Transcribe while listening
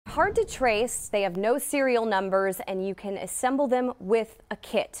Hard to trace, they have no serial numbers, and you can assemble them with a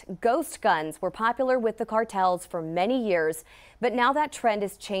kit. Ghost guns were popular with the cartels for many years, but now that trend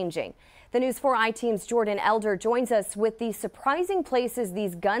is changing. The News 4 I-Team's Jordan Elder joins us with the surprising places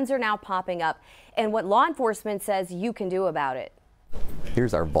these guns are now popping up and what law enforcement says you can do about it.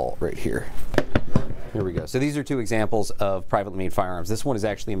 Here's our vault right here. Here we go. So these are two examples of privately made firearms. This one is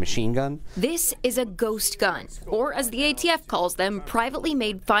actually a machine gun. This is a ghost gun, or as the ATF calls them, privately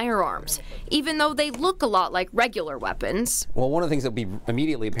made firearms, even though they look a lot like regular weapons. Well, one of the things that will be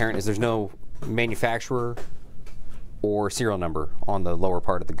immediately apparent is there's no manufacturer or serial number on the lower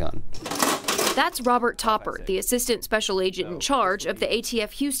part of the gun. That's Robert Topper, the assistant special agent in charge of the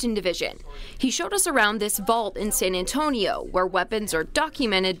ATF Houston division. He showed us around this vault in San Antonio, where weapons are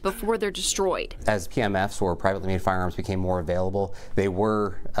documented before they're destroyed. As PMFs or privately made firearms became more available, they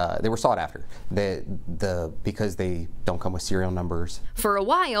were sought after. Because they don't come with serial numbers. For a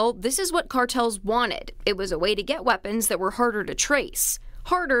while, this is what cartels wanted. It was a way to get weapons that were harder to trace.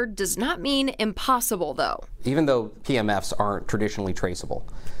 Harder does not mean impossible, though. Even though PMFs aren't traditionally traceable,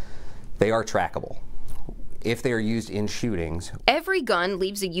 they are trackable if they are used in shootings. Every gun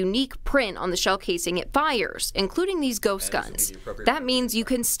leaves a unique print on the shell casing it fires, including these ghost guns. That means you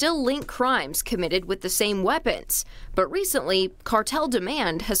can still link crimes committed with the same weapons. But recently, cartel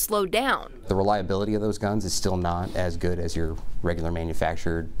demand has slowed down. The reliability of those guns is still not as good as your regular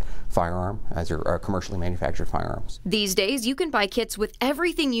manufactured firearm, as your commercially manufactured firearms. These days, you can buy kits with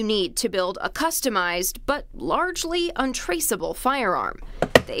everything you need to build a customized but largely untraceable firearm.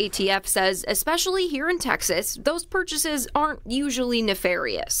 The ATF says, especially here in Texas, those purchases aren't usually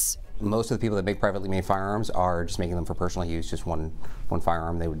nefarious. Most of the people that make privately made firearms are just making them for personal use, just one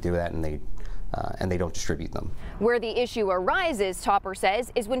firearm. They would do that, and they don't distribute them. Where the issue arises, Topper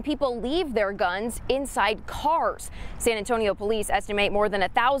says, is when people leave their guns inside cars. San Antonio police estimate more than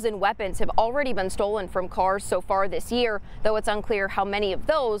 1,000 weapons have already been stolen from cars so far this year, though it's unclear how many of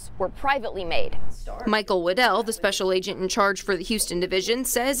those were privately made. Michael Waddell, the special agent in charge for the Houston division,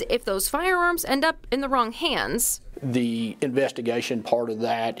 says if those firearms end up in the wrong hands, the investigation part of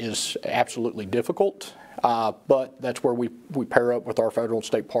that is absolutely difficult. But that's where we pair up with our federal and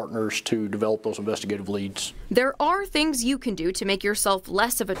state partners to develop those investigative leads. There are things you can do to make yourself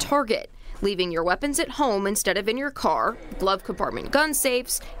less of a target. Leaving your weapons at home instead of in your car, glove compartment gun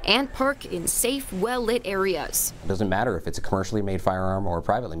safes, and park in safe, well-lit areas. It doesn't matter if it's a commercially made firearm or a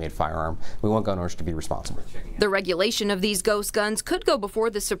privately made firearm. We want gun owners to be responsible. The regulation of these ghost guns could go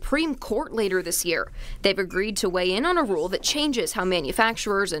before the Supreme Court later this year. They've agreed to weigh in on a rule that changes how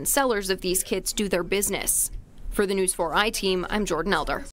manufacturers and sellers of these kits do their business. For the News 4 I-Team, I'm Jordan Elder.